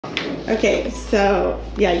Okay, so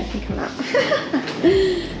yeah, you can come out.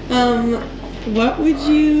 What would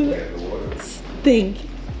you think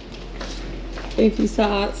if you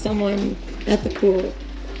saw someone at the pool,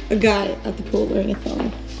 a guy at the pool wearing a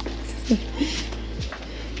thong?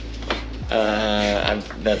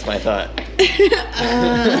 That's my thought.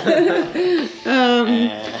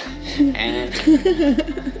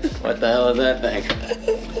 What the hell is that thing?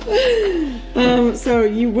 So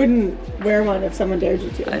you wouldn't wear one if someone dared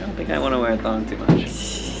you to? I don't think I want to wear a thong too much.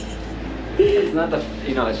 It's not the,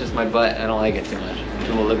 you know, it's just my butt. I don't like it too much.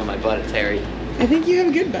 People look at my butt, it's hairy. I think you have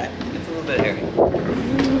a good butt. It's a little bit hairy.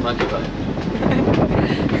 Monkey butt.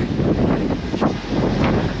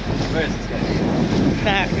 Where is this guy?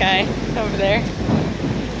 That guy over there.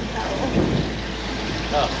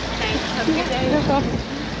 Oh. Thanks. Have a good day. No problem.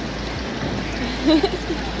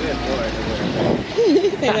 Good lord.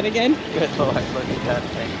 Say that again. Good lord, look at that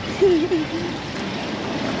thing.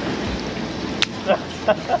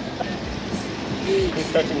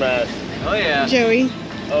 He's touching my ass. Oh yeah. Joey.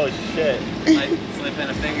 Oh shit. Might slip in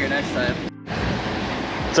a finger next time.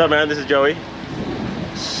 What's up, man? This is Joey.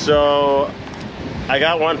 So I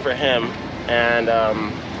got one for him, and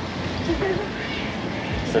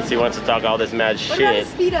since he wants to talk all this mad shit. What about a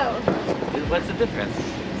speedo? What's the difference?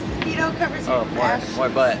 Speedo covers your ass. More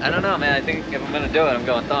butt. I don't know, man. I think if I'm gonna do it, I'm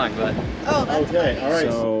going thong, but. Oh, that's okay. All right.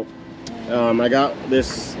 So I got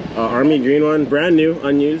this army green one, brand new,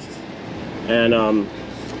 unused, and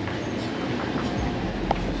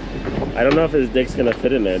I don't know if his dick's gonna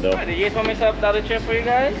fit in there though. Do you guys want me to set up the other chair for you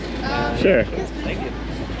guys? Sure. Thank you.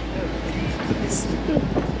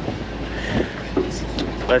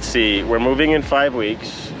 Let's see. We're moving in 5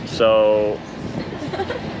 weeks, so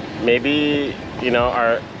maybe, you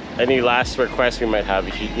know, any last requests we might have,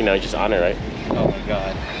 you know, just honor, right? Oh my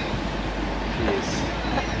god. Jeez.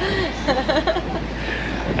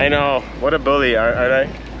 I know. What a bully, aren't I?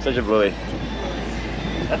 Such a bully.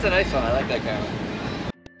 That's a nice one. I like that camera.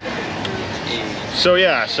 So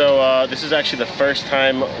yeah, this is actually the first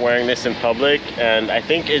time wearing this in public, and I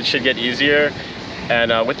think it should get easier.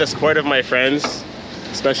 And with the support of my friends,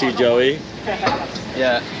 especially Joey,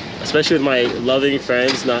 Yeah. especially with my loving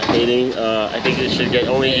friends not hating, I think it should get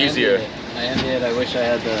only easier. I envy it. I wish I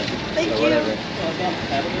had the whatever.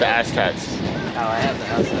 The ass tats. Oh, I have the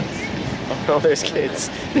assets. Oh no, there's kids.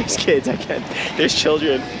 There's kids. I can't. There's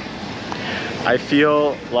children. I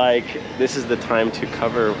feel like this is the time to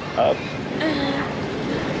cover up.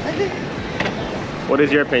 What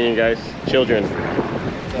is your opinion, guys? Children.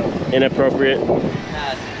 Inappropriate. Nah,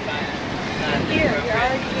 it's not Here, you're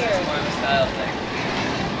already here. It's more of a style thing.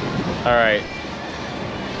 All right.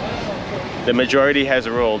 The majority has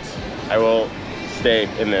ruled. I will stay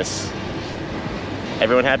in this.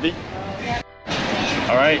 Everyone happy? Yeah.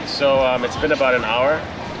 All right. So it's been about an hour.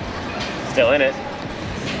 Still in it.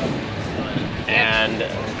 And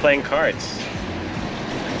playing cards.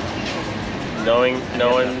 No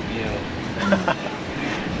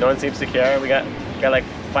one seems to care. We got like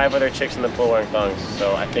 5 other chicks in the pool wearing thongs.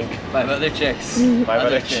 So I think 5 other chicks. 5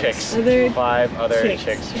 other chicks. 5 other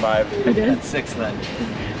chicks. 5. That's 6 then.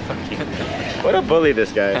 Fuck you. What a bully,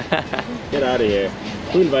 this guy. Get out of here.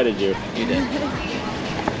 Who invited you? You did.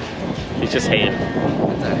 He's just hating.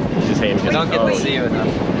 That's alright. He's just hating. I don't get to see you enough.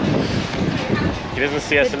 He doesn't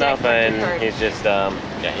see us enough, and he's just,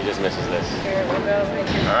 yeah, he just misses this.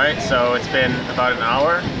 All right, so it's been about an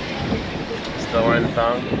hour. Still wearing the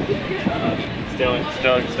thong.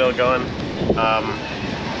 Still going.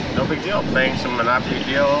 No big deal. Playing some Monopoly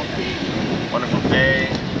Deal. Wonderful day.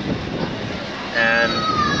 And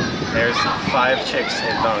there's 5 chicks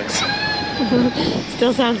in thongs.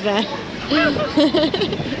 Still sounds bad.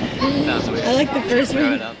 Sounds weird. I like the first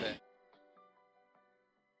one.